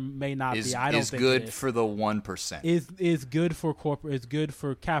or may not be. I don't think good for the 1%. Is good for corporate. Is good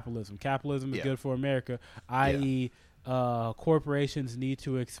for capitalism. Capitalism is good for America. I.e., corporations need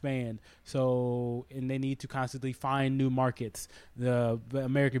to expand, and they need to constantly find new markets. The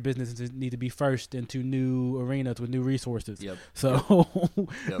American businesses need to be first into new arenas with new resources. Yep. So,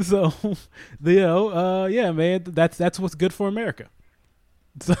 Yep. yeah, man, that's what's good for America.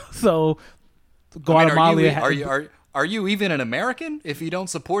 So I mean, Guatemala. are you even an American if you don't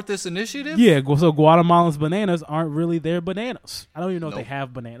support this initiative? Yeah, so Guatemala's bananas aren't really their bananas. I don't even know if they Nope.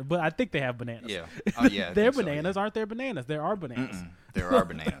 have bananas, but I think they have bananas. Yeah. Oh, yeah. I Their think so, bananas yeah. aren't their bananas. There are bananas. There are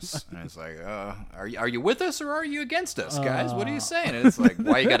bananas. And it's like, are you with us or are you against us, guys? What are you saying? And it's like,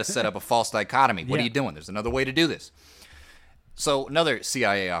 why you got to set up a false dichotomy? What are Yeah. you doing? There's another way to do this. So another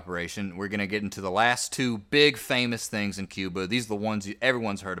CIA operation. We're going to get into the last two big famous things in Cuba. These are the ones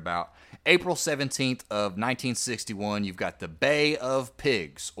everyone's heard about. April 17th of 1961, you've got the Bay of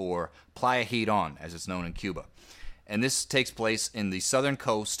Pigs, or Playa Girón, as it's known in Cuba. And this takes place in the southern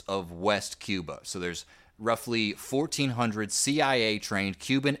coast of West Cuba. So there's roughly 1,400 CIA-trained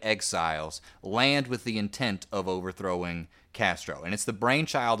Cuban exiles land with the intent of overthrowing Castro. And it's the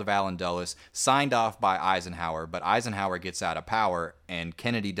brainchild of Allen Dulles, signed off by Eisenhower, but Eisenhower gets out of power, and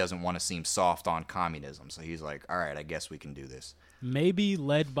Kennedy doesn't want to seem soft on communism. So he's like, all right, I guess we can do this. Maybe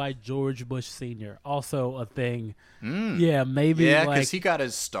led by George Bush Sr. Also a thing. Yeah, maybe. Yeah, like, because he got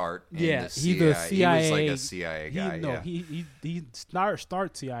his start in yeah, the he's CIA. a CIA. He was like a CIA guy, yeah. He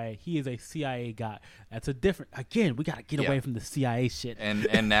start CIA. He is a CIA guy. That's a different. Again, we gotta get Yeah. away from the CIA shit. and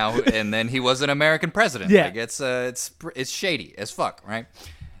then he was an American president. Yeah. Like it's shady as fuck, right?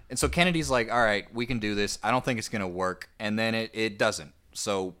 And so Kennedy's like, all right, we can do this. I don't think it's gonna work, and then it doesn't.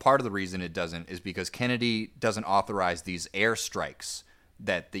 So part of the reason it doesn't is because Kennedy doesn't authorize these airstrikes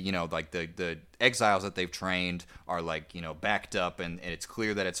that the exiles that they've trained are backed up, and it's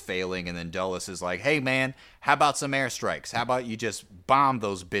clear that it's failing. And then Dulles is like, hey man, how about some airstrikes? How about you just bomb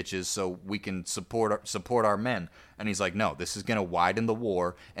those bitches so we can support our men? And he's like, no, this is going to widen the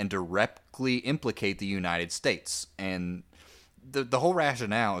war and directly implicate the United States. And the whole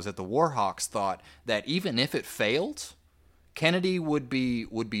rationale is that the war hawks thought that even if it failed, Kennedy would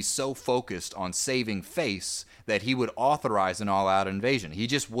be so focused on saving face that he would authorize an all-out invasion. He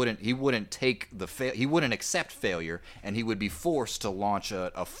just wouldn't he wouldn't accept failure, and he would be forced to launch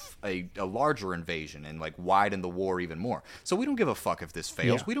a larger invasion and widen the war even more. So we don't give a fuck if this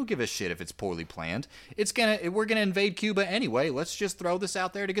fails. Yeah. We don't give a shit if it's poorly planned. We're gonna invade Cuba anyway. Let's just throw this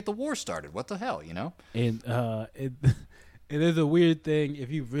out there to get the war started. What the hell, you know? And it is a weird thing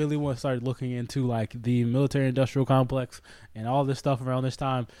if you really want to start looking into the military-industrial complex and all this stuff around this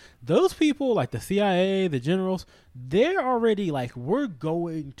time. Those people, like the CIA, the generals, they're already we're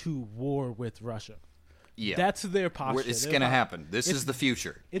going to war with Russia. Yeah, That's their posture. It's gonna happen. This is the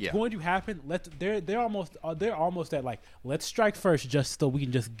future. It's Yeah. going to happen. They're almost at let's strike first just so we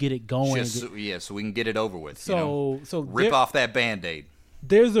can just get it going. So we can get it over with. So rip off that Band-Aid.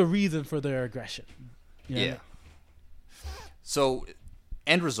 There's a reason for their aggression. You know what I Yeah. mean? So,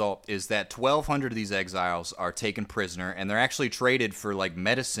 end result is that 1,200 of these exiles are taken prisoner, and they're actually traded for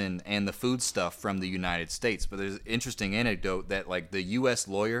medicine and the food stuff from the United States. But there's an interesting anecdote that the U.S.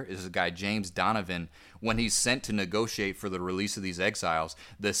 lawyer is a guy, James Donovan. When he's sent to negotiate for the release of these exiles,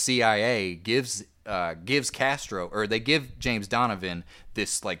 the CIA gives Castro, or they give James Donovan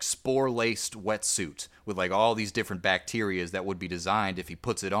this spore-laced wetsuit with all these different bacterias that would be designed if he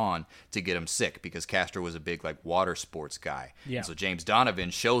puts it on to get him sick, because Castro was a big water sports guy. Yeah. And so James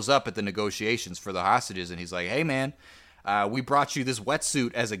Donovan shows up at the negotiations for the hostages, and he's like, hey man, we brought you this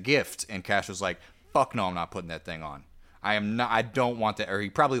wetsuit as a gift. And Castro's like, fuck no, I'm not putting that thing on. I don't want that. Or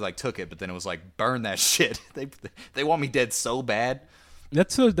he probably took it, but then it was burn that shit. They want me dead so bad.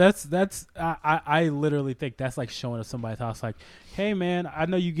 I literally think that's showing up somebody's house hey man, I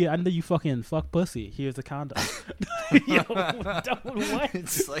know you fucking fuck pussy. Here's a condom. Yo, what?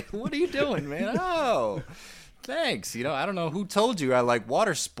 It's what are you doing, man? Oh, thanks. I don't know who told you I like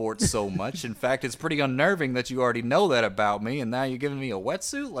water sports so much. In fact, it's pretty unnerving that you already know that about me, and now you're giving me a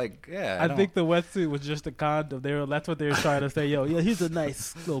wetsuit? Yeah. I think the wetsuit was just a condom. That's what they were trying to say. Yo, yeah, here's a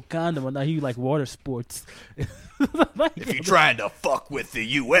nice little condom, and now you like water sports. If you're trying to fuck with the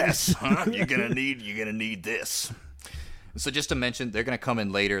U.S., huh? You're gonna need this. So just to mention, they're going to come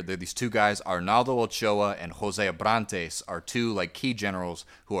in later. These two guys, Arnaldo Ochoa and Jose Abrantes, are two key generals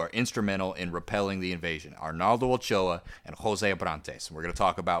who are instrumental in repelling the invasion. Arnaldo Ochoa and Jose Abrantes. And we're going to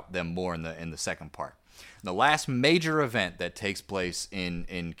talk about them more in the second part. The last major event that takes place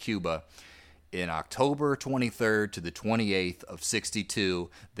in Cuba, in October 23rd to the 28th of 1962,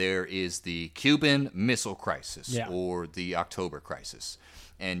 there is the Cuban Missile Crisis, or the October Crisis.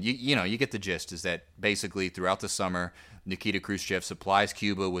 And you get the gist, is that basically throughout the summer, Nikita Khrushchev supplies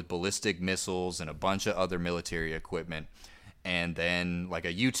Cuba with ballistic missiles and a bunch of other military equipment. And then like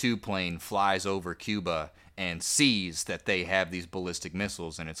a U-2 plane flies over Cuba and sees that they have these ballistic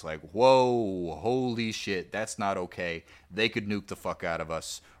missiles, and it's like, whoa, holy shit, that's not okay. They could nuke the fuck out of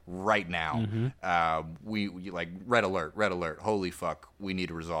us right now. We like red alert, holy fuck, we need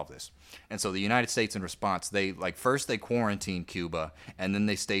to resolve this. And so the United States, in response, they like first they quarantine Cuba, and then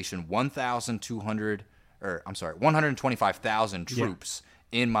they station 125,000 troops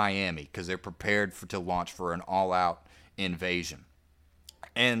in Miami because they're prepared to launch for an all-out invasion.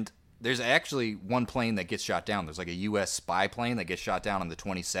 And there's actually one plane that gets shot down. There's like a U.S. spy plane that gets shot down on the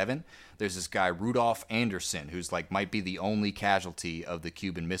 27. There's this guy, Rudolph Anderson, who's like might be the only casualty of the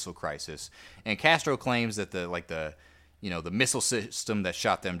Cuban Missile Crisis. And Castro claims that the missile system that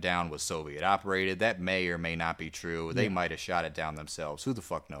shot them down was Soviet operated. That may or may not be true. They might have shot it down themselves. Who the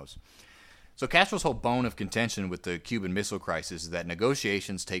fuck knows? So Castro's whole bone of contention with the Cuban Missile Crisis is that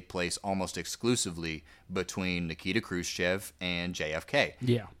negotiations take place almost exclusively between Nikita Khrushchev and JFK.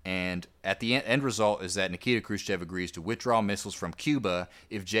 Yeah. And at the end result is that Nikita Khrushchev agrees to withdraw missiles from Cuba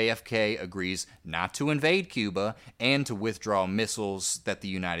if JFK agrees not to invade Cuba and to withdraw missiles that the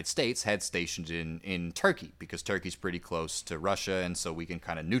United States had stationed in Turkey, because Turkey's pretty close to Russia, and so we can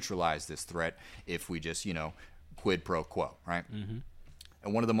kind of neutralize this threat if we just, quid pro quo, right? Mm-hmm.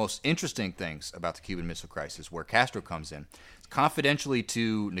 And one of the most interesting things about the Cuban Missile Crisis, where Castro comes in, confidentially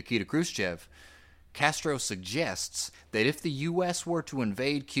to Nikita Khrushchev, Castro suggests that if the U.S. were to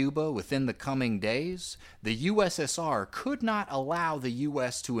invade Cuba within the coming days, the USSR could not allow the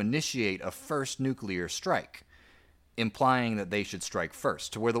U.S. to initiate a first nuclear strike, implying that they should strike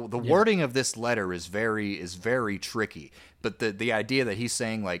first. To where the wording of this letter is very tricky. But the idea that he's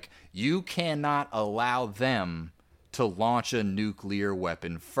saying, like, you cannot allow them to launch a nuclear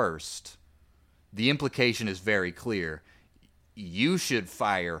weapon first. The implication is very clear. You should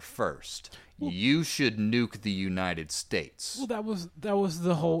fire first. You should nuke the United States. Well, that was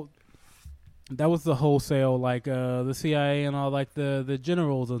the wholesale, like the CIA and all, like the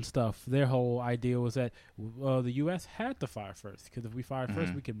generals and stuff. Their whole idea was that the U.S. had to fire first, because if we fired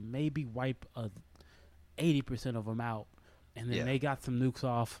first, we could maybe wipe 80% of them out. And then they got some nukes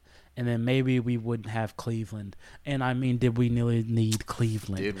off, and then maybe we wouldn't have Cleveland. And I mean, did we really need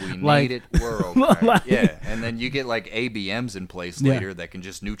Cleveland? Did we need it? World, right? Yeah. And then you get like ABMs in place later that can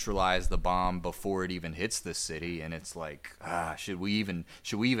just neutralize the bomb before it even hits the city. And it's like, should we even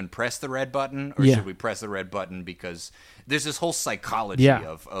press the red button, or should we press the red button because there's this whole psychology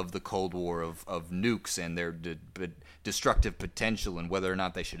of the Cold War of nukes and their destructive potential, and whether or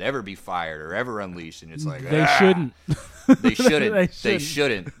not they should ever be fired or ever unleashed. And it's like they shouldn't. They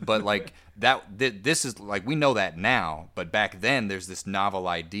shouldn't. But like this is like, we know that now, but back then there's this novel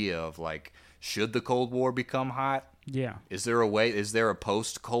idea of like, should the Cold War become hot? Yeah. Is there a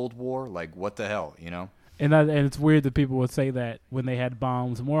post Cold War? Like, what the hell, And it's weird that people would say that when they had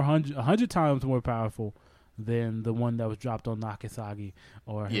bombs 100 times more powerful than the one that was dropped on Nagasaki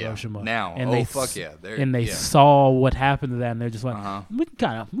or Hiroshima. Now, and fuck yeah. They saw what happened to that, and they're just like, we can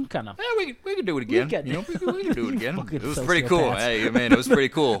kind of. Yeah, we can do it again. We can do it again. It was pretty cool. Hey, man, it was pretty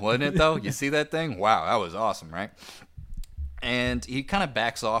cool, wasn't it, though? You see that thing? Wow, that was awesome, right? And he kind of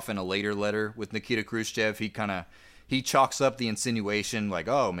backs off in a later letter with Nikita Khrushchev. He chalks up the insinuation like,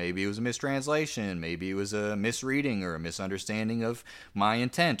 oh, maybe it was a mistranslation, maybe it was a misreading or a misunderstanding of my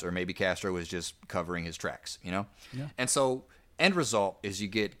intent, or maybe Castro was just covering his tracks, Yeah. And so end result is you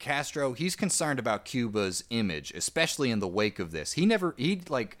get Castro, he's concerned about Cuba's image, especially in the wake of this. He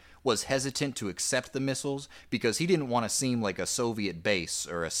was hesitant to accept the missiles because he didn't want to seem like a Soviet base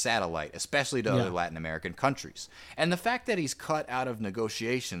or a satellite, especially to other Latin American countries. And the fact that he's cut out of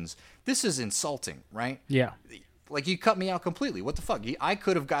negotiations, this is insulting, right? Yeah. Like, you cut me out completely. What the fuck? I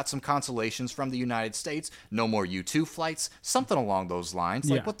could have got some consolations from the United States. No more U-2 flights. Something along those lines.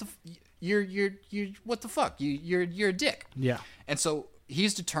 Like, what the? You're what the fuck? You're a dick. Yeah. And so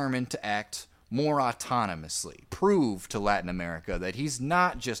he's determined to act more autonomously, prove to Latin America that he's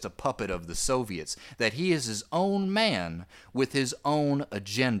not just a puppet of the Soviets, that he is his own man with his own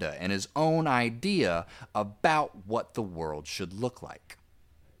agenda and his own idea about what the world should look like.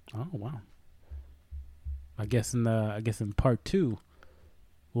 Oh wow. I guess in part 2,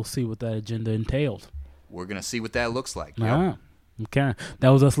 we'll see what that agenda entailed. We're gonna see what that looks like. Yep. Okay, that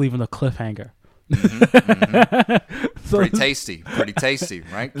was us leaving a cliffhanger. So, pretty tasty,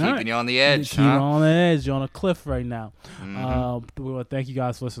 right? Keeping you on the edge. Keeping you on the edge. You're on a cliff right now. Well, thank you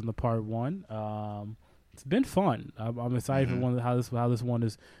guys for listening to part 1. It's been fun. I'm excited for how this one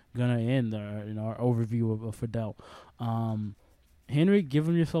is gonna end. Our overview of Fidel. Henry, give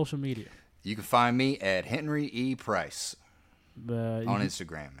them your social media. You can find me at Henry E. Price on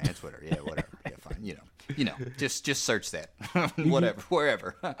Instagram and Twitter. Yeah, whatever. Yeah, fine. You know, just search that. Whatever,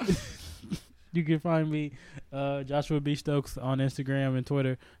 wherever. You can find me, Joshua B. Stokes on Instagram and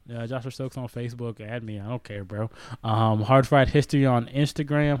Twitter. Joshua Stokes on Facebook. Add me. I don't care, bro. Hard Fried History on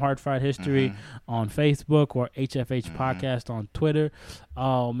Instagram. Hard Fried History on Facebook, or HFH Podcast on Twitter.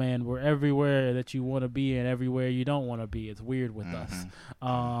 Oh, man, we're everywhere that you want to be and everywhere you don't want to be. It's weird with us.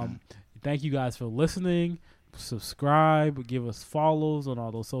 Thank you guys for listening. Subscribe. Give us follows on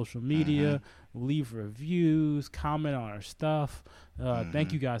all those social media. Leave reviews. Comment on our stuff.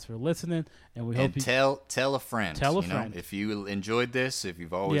 Thank you guys for listening, and we hope you tell a friend. Tell a friend if you enjoyed this. If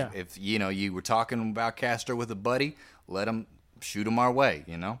you've always, if you were talking about Castro with a buddy, shoot him our way.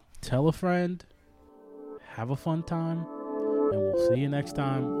 Tell a friend. Have a fun time, and we'll see you next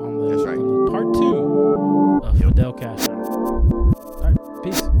time on the part 2 of Fidel Castro.